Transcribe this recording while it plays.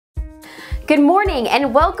Good morning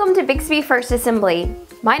and welcome to Bixby First Assembly.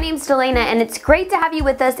 My name's Delana and it's great to have you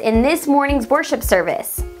with us in this morning's worship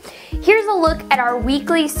service. Here's a look at our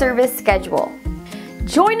weekly service schedule.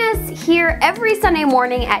 Join us here every Sunday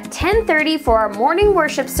morning at 10:30 for our morning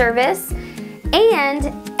worship service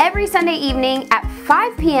and every Sunday evening at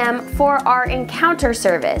 5 p.m. for our encounter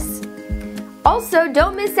service. Also,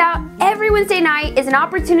 don't miss out, every Wednesday night is an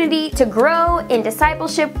opportunity to grow in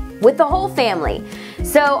discipleship with the whole family.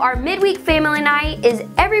 So our midweek family night is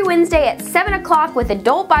every Wednesday at 7 o'clock with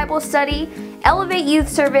adult Bible study, Elevate Youth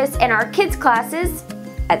Service, and our kids classes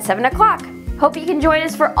at 7 o'clock. Hope you can join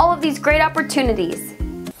us for all of these great opportunities.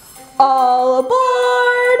 All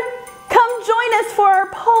aboard! Come join us for our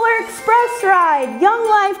Polar Express ride. Young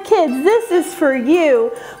Life Kids, this is for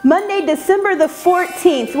you. Monday, December the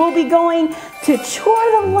 14th, we'll be going to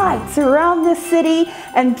tour the lights around the city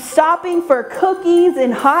and stopping for cookies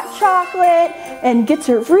and hot chocolate and get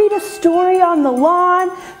to read a story on the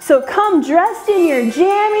lawn. So come dressed in your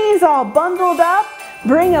jammies, all bundled up.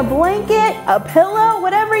 Bring a blanket, a pillow,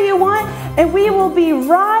 whatever you want, and we will be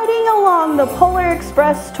riding along the Polar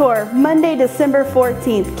Express tour Monday, December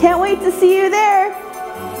 14th. Can't wait to see you there.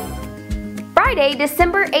 Friday,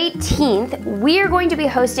 December 18th, we are going to be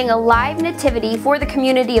hosting a live nativity for the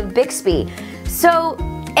community of Bixby. So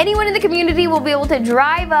anyone in the community will be able to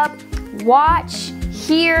drive up, watch,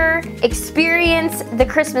 hear, experience the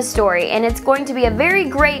Christmas story, and it's going to be a very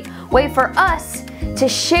great way for us to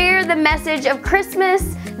share the message of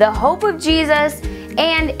Christmas, the hope of Jesus,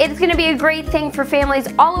 and it's going to be a great thing for families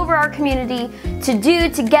all over our community to do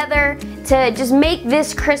together to just make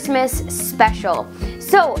this Christmas special.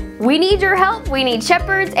 So we need your help. We need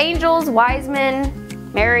shepherds, angels, wise men,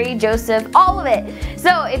 Mary, Joseph, all of it.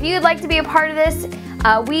 So if you'd like to be a part of this,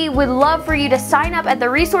 we would love for you to sign up at the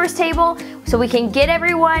resource table so we can get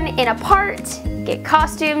everyone in a part, get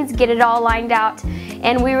costumes, get it all lined out.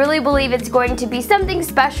 And we really believe it's going to be something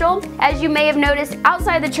special. As you may have noticed,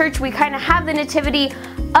 outside the church we kind of have the nativity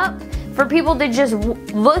up for people to just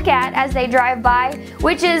look at as they drive by,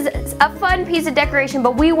 which is a fun piece of decoration,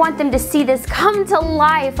 but we want them to see this come to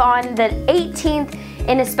life on the 18th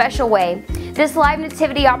in a special way. This live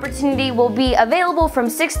nativity opportunity will be available from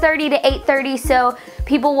 6:30 to 8:30, so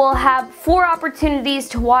people will have 4 opportunities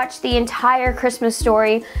to watch the entire Christmas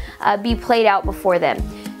story be played out before them.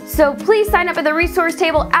 So please sign up at the resource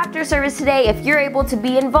table after service today if you're able to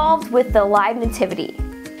be involved with the live nativity.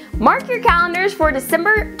 Mark your calendars for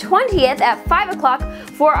December 20th at 5 o'clock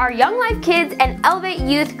for our Young Life Kids and Elevate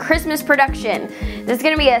Youth Christmas production. This is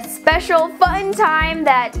going to be a special, fun time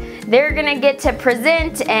that they're going to get to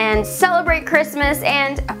present and celebrate Christmas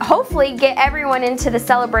and hopefully get everyone into the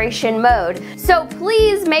celebration mode. So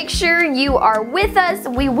please make sure you are with us.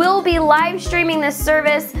 We will be live streaming this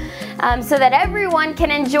service so that everyone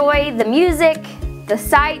can enjoy the music, the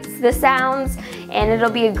sights, the sounds, and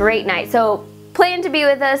it'll be a great night. So plan to be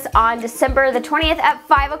with us on December the 20th at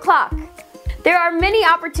 5 o'clock. There are many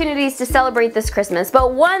opportunities to celebrate this Christmas,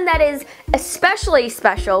 but one that is especially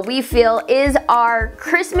special, we feel, is our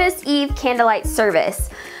Christmas Eve candlelight service.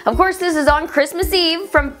 Of course, this is on Christmas Eve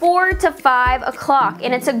from 4 to 5 o'clock,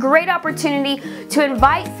 and it's a great opportunity to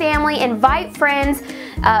invite family, invite friends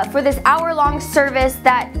for this hour-long service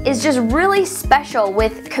that is just really special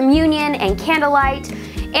with communion and candlelight,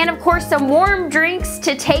 and of course some warm drinks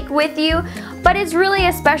to take with you. But it's really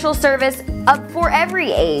a special service for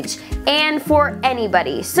every age and for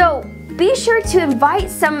anybody. So be sure to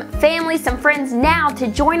invite some family, some friends now to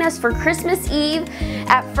join us for Christmas Eve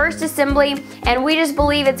at First Assembly. And we just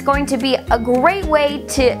believe it's going to be a great way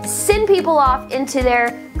to send people off into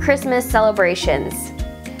their Christmas celebrations.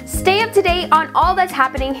 Stay up to date on all that's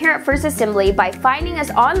happening here at First Assembly by finding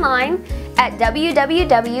us online at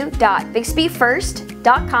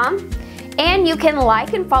www.bixbyfirst.com. And you can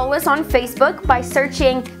like and follow us on Facebook by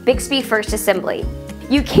searching Bixby First Assembly.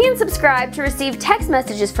 You can subscribe to receive text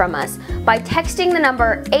messages from us by texting the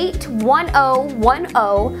number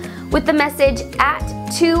 81010 with the message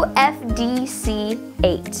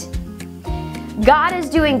 @2FDC8. God is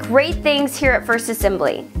doing great things here at First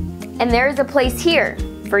Assembly, and there is a place here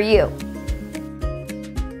for you.